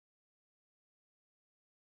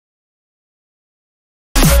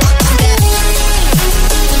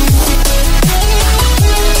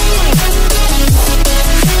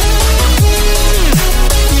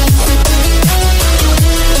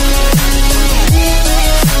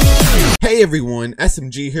Hey everyone,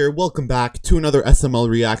 SMG here. Welcome back to another SML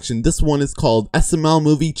reaction. This one is called SML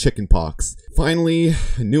Movie Chickenpox. Finally,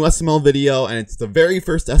 a new SML video, and it's the very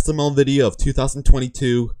first SML video of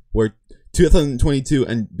 2022, where 2022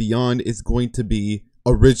 and beyond is going to be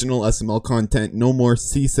original SML content. No more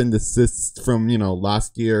cease and desist from,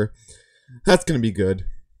 last year. That's gonna be good.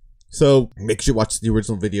 So make sure you watch the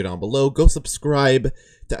original video down below. Go subscribe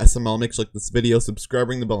to SML. Make sure you like this video, subscribe,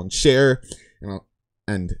 ring the bell, and share.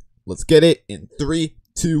 And let's get it in 3,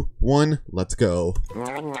 2, 1. Let's go.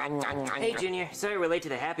 Hey, Junior. Sorry we're late to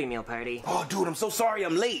the Happy Meal party. Oh, dude, I'm so sorry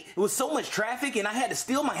I'm late. It was so much traffic, and I had to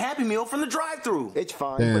steal my Happy Meal from the drive-thru. It's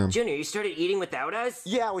fine. Damn. Wait, Junior, you started eating without us?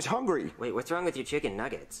 Yeah, I was hungry. Wait, what's wrong with your chicken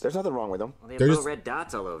nuggets? There's nothing wrong with them. Well, they have They're little just- red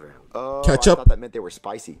dots all over them. Oh, Ketchup? I thought that meant they were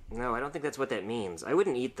spicy. No, I don't think that's what that means. I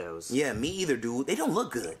wouldn't eat those. Yeah, me either, dude. They don't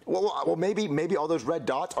look good. Well, maybe all those red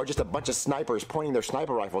dots are just a bunch of snipers pointing their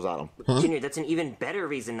sniper rifles at them. Huh? Junior, that's an even better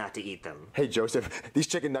reason not to eat them. Hey, Joseph, these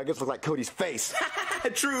chicken nuggets look like Cody's face.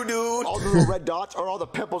 True, dude. All the little red dots are all the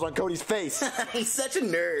pimples on Cody's face. He's such a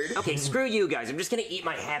nerd. Okay, screw you guys. I'm just gonna eat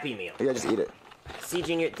my Happy Meal. Yeah, just eat it. See,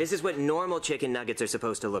 Junior, this is what normal chicken nuggets are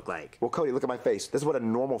supposed to look like. Well, Cody, look at my face. This is what a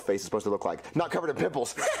normal face is supposed to look like. Not covered in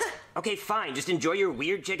pimples. Okay, fine. Just enjoy your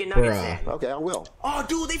weird chicken nuggets Bruh. then. Okay, I will. Oh,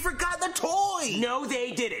 dude, they forgot the toy. No,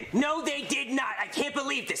 they didn't. No, they did not. I can't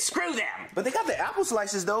believe this. Screw them. But they got the apple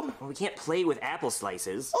slices, though. Well, we can't play with apple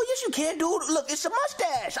slices. Oh, yes, you can, dude. Look, it's a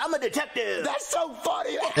mustache. I'm a detective. That's so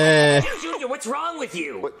funny. Junior, what's wrong with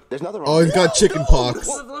you? What? There's nothing wrong Oh, with he's it. got chicken pox.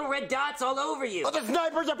 Well, the little red dots all over you. Oh, the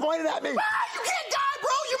snipers are pointing at me. Ah, you can't die, bro.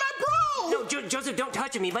 You're my bro. No, Joseph, don't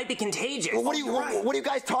touch him. He might be contagious. Well, what are you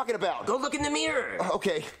guys talking about? Go look in the mirror.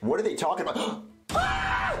 Okay, what are they talking about?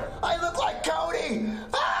 Ah! I look like Cody!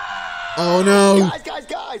 Ah! Oh no.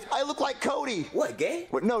 Guys, I look like Cody. What, gay?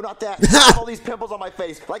 What? No, not that. I have all these pimples on my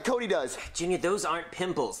face, like Cody does. Junior, those aren't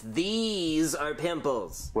pimples. These are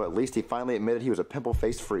pimples. Well, at least he finally admitted he was a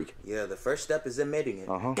pimple-faced freak. Yeah, the first step is admitting it.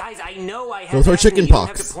 Guys, I know I have Those are acne. chicken You don't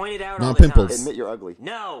have pox, to point it out not all the pimples. time. Admit you're ugly.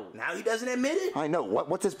 No. Now he doesn't admit it? I know.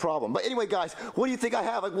 What's his problem? But anyway, guys, what do you think I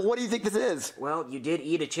have? Like, what do you think this is? Well, you did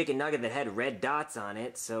eat a chicken nugget that had red dots on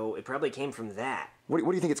it, so it probably came from that. What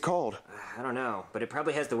do you think it's called? I don't know, but it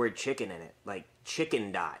probably has the word chicken in it. Like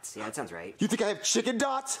chicken dots. Yeah, that sounds right. You think I have chicken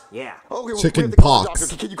dots? Yeah. Okay, well, Chicken we have to call a pox.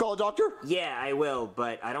 doctor. Can you call a doctor? Yeah, I will,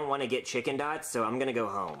 but I don't want to get chicken dots, so I'm gonna go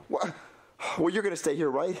home. Well, you're gonna stay here,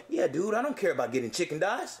 right? Yeah, dude, I don't care about getting chicken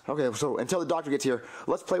dots. Okay, so until the doctor gets here,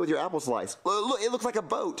 let's play with your apple slice. Look, it looks like a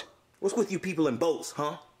boat. What's with you people in boats,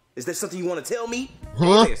 huh? Is there something you want to tell me?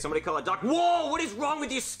 Huh? Hey, somebody call a doctor. Whoa, what is wrong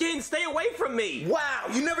with your skin? Stay away from me. Wow,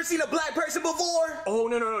 you never seen a black person before? Oh,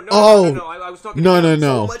 no. Oh. No. I was talking No.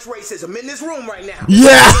 So much racism in this room right now. Yeah.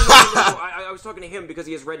 No, I was talking to him because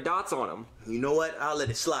he has red dots on him. You know what? I'll let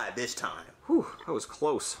it slide this time. Whew, that was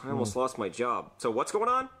close. I almost lost my job. So what's going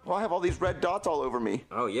on? Well, I have all these red dots all over me.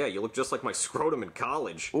 Oh, yeah, you look just like my scrotum in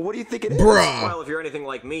college. Well, what do you think it is? Bruh. Well, if you're anything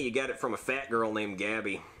like me, you got it from a fat girl named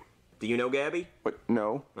Gabby. Do you know Gabby? What?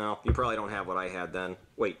 No. Well, you probably don't have what I had then.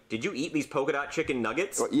 Wait, did you eat these polka dot chicken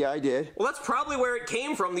nuggets? Well, yeah, I did. Well, that's probably where it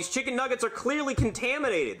came from. These chicken nuggets are clearly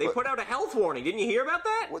contaminated. They put out a health warning. Didn't you hear about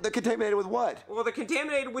that? Well, they're contaminated with what? Well, they're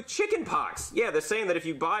contaminated with chicken pox. Yeah, they're saying that if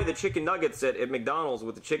you buy the chicken nuggets at McDonald's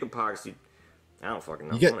with the chicken pox, I don't fucking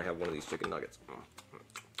know. You get- I want to have one of these chicken nuggets.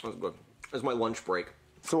 That's good. That's my lunch break.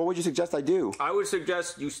 So what would you suggest I do? I would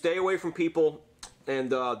suggest you stay away from people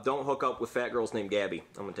and don't hook up with fat girls named Gabby.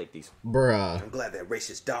 I'm gonna take these. Bruh. I'm glad that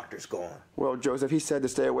racist doctor's gone. Well, Joseph, he said to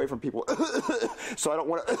stay away from people. So I don't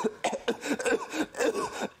want to...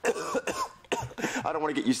 I don't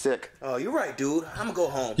want to get you sick. Oh, you're right, dude. I'm gonna go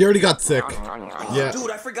home. You already got sick. Oh, Yeah.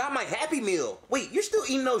 dude, I forgot my Happy Meal. Wait, you're still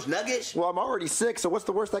eating those nuggets? Well, I'm already sick, so what's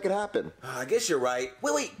the worst that could happen? I guess you're right.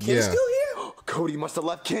 Wait, Ken's Yeah. still here? Cody must have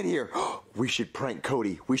left Ken here. We should prank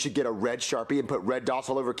Cody. We should get a red Sharpie and put red dots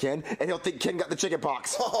all over Ken, and he'll think Ken got the chicken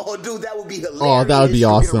pox. Oh, dude, that would be hilarious. Oh, that would be Get a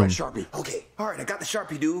awesome. red Sharpie. Okay, all right, I got the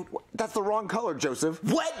Sharpie, dude. That's the wrong color, Joseph.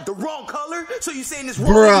 What? The wrong color? So you saying this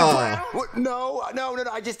wrong? Bruh. What? No.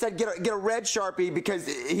 I just said get a red Sharpie because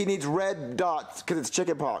he needs red dots because it's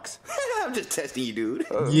chicken pox. I'm just testing you, dude.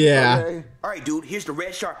 Yeah. Okay. All right, dude, here's the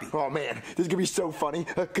red Sharpie. Oh man, this is gonna be so funny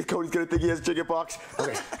because Cody's gonna think he has chicken pox.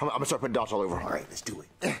 Okay, I'm gonna start putting dots all over. All right, let's do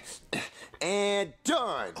it. And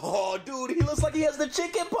done. Oh, dude, he looks like he has the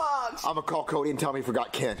chicken pox. I'm gonna call Cody and tell him he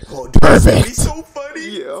forgot Ken. Oh, dude, Perfect. He's so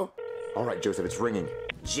funny. Yeah. All right, Joseph, it's ringing.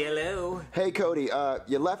 Jello. Hey, Cody,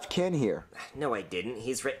 you left Ken here. No, I didn't.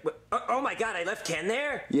 He's right. Oh my God! I left Ken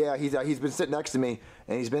there. Yeah, he's been sitting next to me,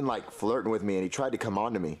 and he's been like flirting with me, and he tried to come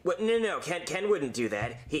on to me. What? No. Ken wouldn't do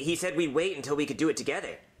that. He said we'd wait until we could do it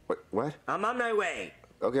together. What? I'm on my way.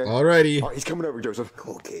 Okay. Alrighty. All right, he's coming over, Joseph.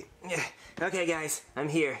 Okay. Okay, guys, I'm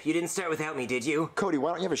here. You didn't start without me, did you? Cody, why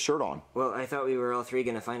don't you have a shirt on? Well, I thought we were all three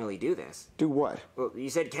gonna finally do this. Do what? Well, you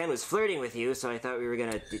said Ken was flirting with you, so I thought we were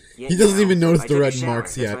gonna... He doesn't even notice the red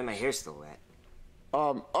marks That's yet. why my hair's still wet.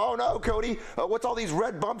 Oh no, Cody. What's all these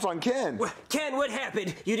red bumps on Ken? Ken, what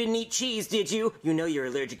happened? You didn't eat cheese, did you? You know you're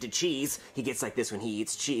allergic to cheese. He gets like this when he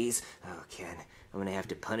eats cheese. Oh, Ken, I'm gonna have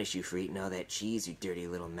to punish you for eating all that cheese, you dirty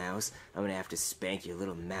little mouse. I'm gonna have to spank your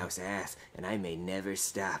little mouse ass, and I may never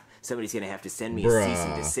stop. Somebody's gonna have to send me a cease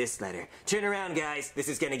and desist letter. Turn around, guys. This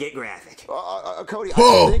is gonna get graphic. Cody,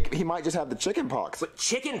 I think he might just have the chicken pox. What,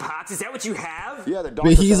 chicken pox? Is that what you have? Yeah, the But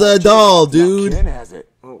doctor he's said a doll, dude. Ken has it.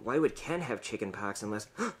 Well, why would Ken have chicken pox unless...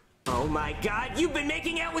 Oh my god, you've been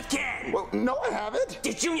making out with Ken! Well, no, I haven't.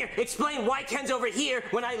 Junior, explain why Ken's over here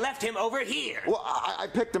when I left him over here. Well, I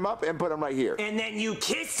picked him up and put him right here. And then you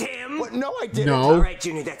kissed him? Well, no, I didn't. No. Alright,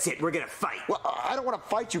 Junior, that's it. We're gonna fight. Well, I don't want to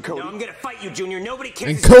fight you, Cody. No, I'm gonna fight you, Junior. Nobody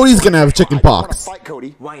cares. And Cody's gonna have chicken I don't want to pox. fight,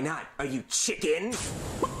 Cody. Why not? Are you chicken?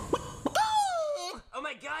 Oh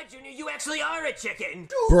my god, Junior, you actually are a chicken!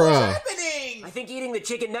 Dude, Bruh. what's happening? I think eating the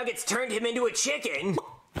chicken nuggets turned him into a chicken.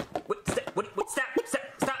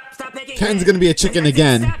 Stop making... Ken's gonna be a chicken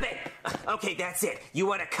again. Stop it! Okay, that's it. You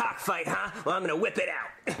want a cockfight, huh? Well, I'm gonna whip it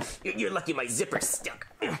out. You're lucky my zipper's stuck.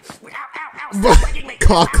 Ow, ow, ow, stop hugging me.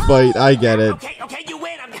 Cockfight, I get it. Okay, you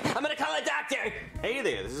win. I'm gonna call a doctor. Hey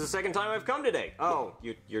there, this is the second time I've come today. Oh,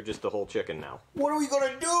 you're just a whole chicken now. What are we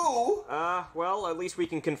gonna do? Well, at least we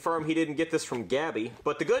can confirm he didn't get this from Gabby.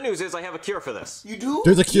 But the good news is I have a cure for this. You do?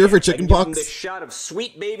 There's a cure for I chicken can give him pox? this shot of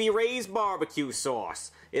Sweet Baby Ray's barbecue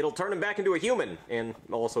sauce. It'll turn him back into a human, and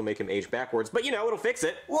also make him age backwards. But you know, it'll fix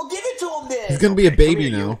it. Well, give it to him then. He's gonna be a baby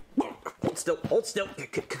Come here, now. you. Hold still.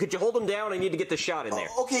 Could you hold him down? I need to get the shot in there.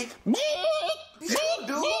 Okay.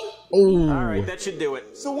 Dude. Oh. Alright, that should do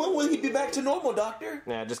it. So when will he be back to normal, doctor?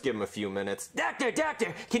 Nah, just give him a few minutes. Doctor,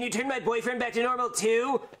 can you turn my boyfriend back to normal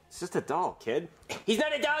too? It's just a doll, kid. He's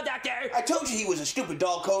not a doll, doctor. I told you he was a stupid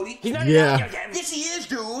dog, Cody. He's not Yeah. a doll. Yes, he is,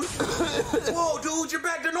 dude. Whoa, dude, you're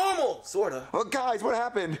back to normal. Sorta. Well, guys, what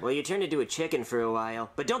happened? Well, you turned into a chicken for a while,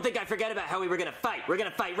 but don't think I forgot about how we were gonna fight. We're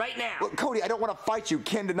gonna fight right now. Well, Cody, I don't want to fight you.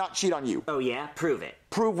 Ken did not cheat on you. Oh yeah, prove it.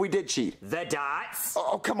 Prove we did cheat. The dots.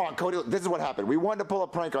 Oh, come on, Cody. Look, this is what happened. We wanted to pull a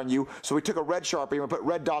prank on you, so we took a red Sharpie and we put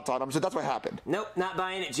red dots on them, so that's what happened. Nope, not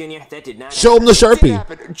buying it, Junior. That did not. Show him the It did Sharpie.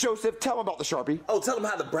 happen. Joseph, tell him about the Sharpie. Oh, tell him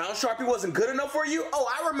how the brown Sharpie wasn't good enough for you? Oh,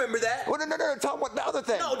 I remember that. Oh, no. Tell him what the other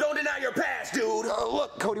thing. No, don't deny your past, dude.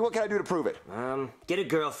 Look, Cody, what can I do to prove it? Get a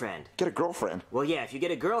girlfriend. Get a girlfriend. Well, yeah, if you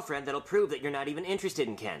get a girlfriend, that'll prove that you're not even interested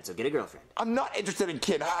in Ken. So get a girlfriend. I'm not interested in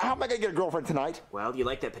Ken. How am I going to get a girlfriend tonight? Well, you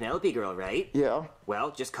like that Penelope girl, right? Yeah.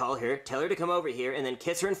 Well, just call her, tell her to come over here, and then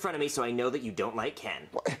kiss her in front of me so I know that you don't like Ken.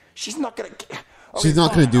 She's not going to... She's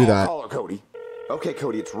not gonna do that. Call her, Cody. Okay,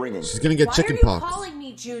 Cody, it's ringing. She's gonna get Why chicken are you pox. calling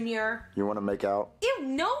me, Junior? You want to make out? Ew,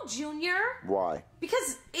 no, Junior. Why?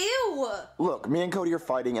 Because, ew. Look, me and Cody are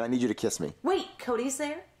fighting, and I need you to kiss me. Wait, Cody's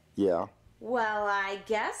there? Yeah. Well, I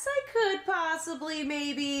guess I could possibly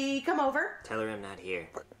maybe come over. Tell her I'm not here.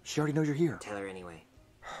 She already knows you're here. Tell her anyway.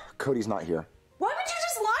 Cody's not here. Why would you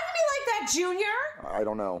just lie to me like that, Junior? I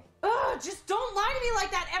don't know. Ugh, just don't lie to me like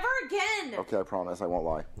that ever again. Okay, I promise I won't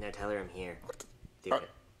lie. Now tell her I'm here. Do it.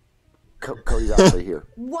 Cody's actually here.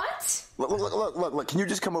 What? Look. Can you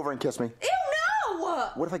just come over and kiss me? Ew, no.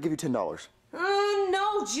 What if I give you $10?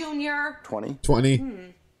 No, Junior. 20?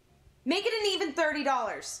 20. Make it an even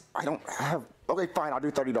 $30. I don't have... Okay, fine, I'll do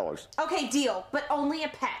 $30. Okay, deal, but only a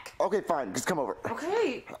peck. Okay, fine, just come over.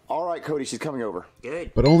 Okay. All right, Cody, she's coming over.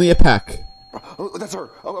 Good. But only a peck. Oh, that's her.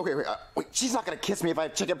 Oh, okay, wait, she's not gonna kiss me if I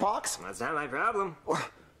have chicken pox? That's not my problem.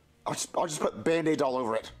 I'll just put Band-Aids all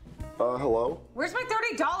over it. Hello? Where's my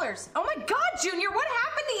 $30? Oh my God, Junior, what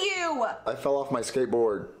happened to you? I fell off my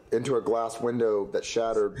skateboard into a glass window that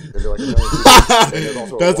shattered into like a million pieces. And there's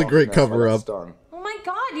also That's a walk great in there, so I got cover-up. stung. Oh my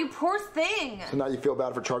God, you poor thing. So now you feel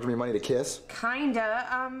bad for charging me money to kiss? Kinda.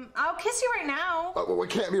 I'll kiss you right now. Well, it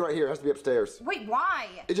can't be right here. It has to be upstairs. Wait, why?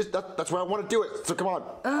 It just that's where I want to do it. So come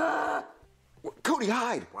on. Cody,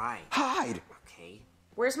 hide. Why? Hide. Okay.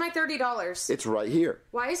 Where's my $30? It's right here.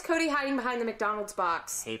 Why is Cody hiding behind the McDonald's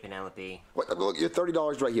box? Hey, Penelope. What, look, your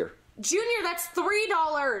 $30 right here. Junior, that's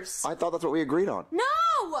 $3. I thought that's what we agreed on. No!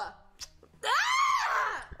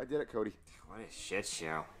 Ah! I did it, Cody. What a shit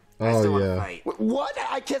show. I Oh, still want to yeah. fight. What?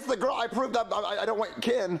 I kissed the girl. I proved I don't want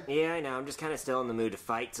Ken. Yeah, I know. I'm just kind of still in the mood to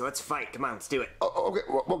fight, so let's fight. Come on, let's do it. Oh, okay.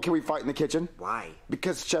 Well, can we fight in the kitchen? Why?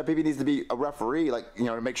 Because Chef Pee needs to be a referee, like, you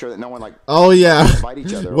know, to make sure that no one, like, Oh, yeah. fight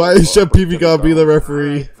each other. Why is Chef Pee gotta be the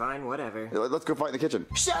referee? Fine, whatever. Let's go fight in the kitchen.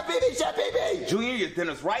 Chef Pee, Chef Pee. Junior, your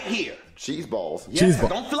dinner's right here. Cheese balls. Cheese Yeah, ball.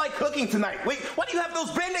 don't feel like cooking tonight. Wait, why do you have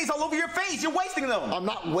those band-aids all over your face? You're wasting them. I'm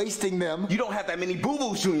not wasting them. You don't have that many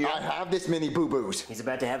boo-boos, Junior. I have this many boo-boos. He's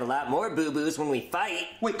about to have a lot more boo-boos when we fight.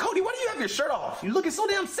 Wait, Cody, why do you have your shirt off? You're looking so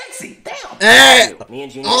damn sexy. Damn. Eh! Me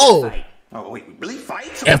and Junior Oh. fight. Oh, wait, really fight?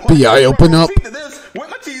 FBI, open up. To this. Where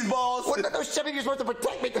my cheese balls? What are those shoving you're supposed to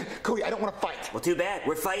protect me? Cody, I don't want to fight. Well, too bad.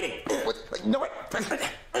 We're fighting. What? No, wait.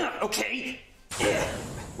 Okay.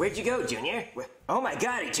 Where'd you go, Junior? Oh my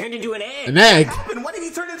God, he turned into an egg. An egg. What happened? Why did he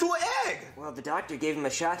turn into an egg? Well, the doctor gave him a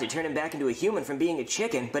shot to turn him back into a human from being a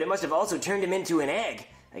chicken, but it must have also turned him into an egg.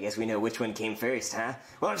 I guess we know which one came first, huh?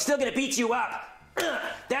 Well, I'm still gonna beat you up.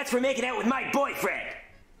 That's for making out with my boyfriend.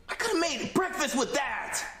 I could have made breakfast with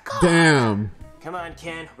that. God. Damn. Come on,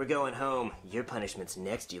 Ken, we're going home. Your punishment's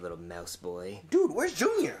next, you little mouse boy. Dude, where's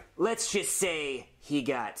Junior? Let's just say he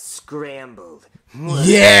got scrambled.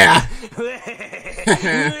 Yeah.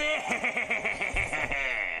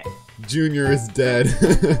 Junior is dead.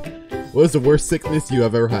 What is the worst sickness you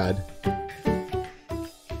have ever had?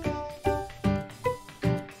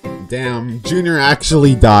 Damn, Junior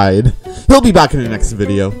actually died. He'll be back in the next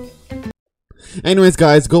video. Anyways,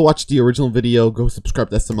 guys, go watch the original video. Go subscribe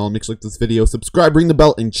to SML. Make sure you like this video. Subscribe, ring the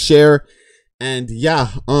bell, and share. And yeah,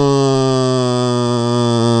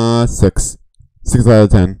 6. 6 out of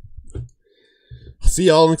 10. I'll see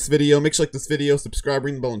y'all next video. Make sure you like this video. Subscribe,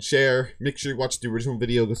 ring the bell, and share. Make sure you watch the original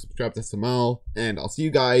video. Go subscribe to SML. And I'll see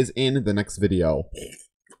you guys in the next video.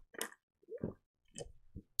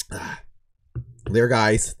 There,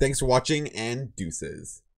 guys. Thanks for watching, and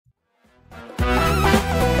deuces.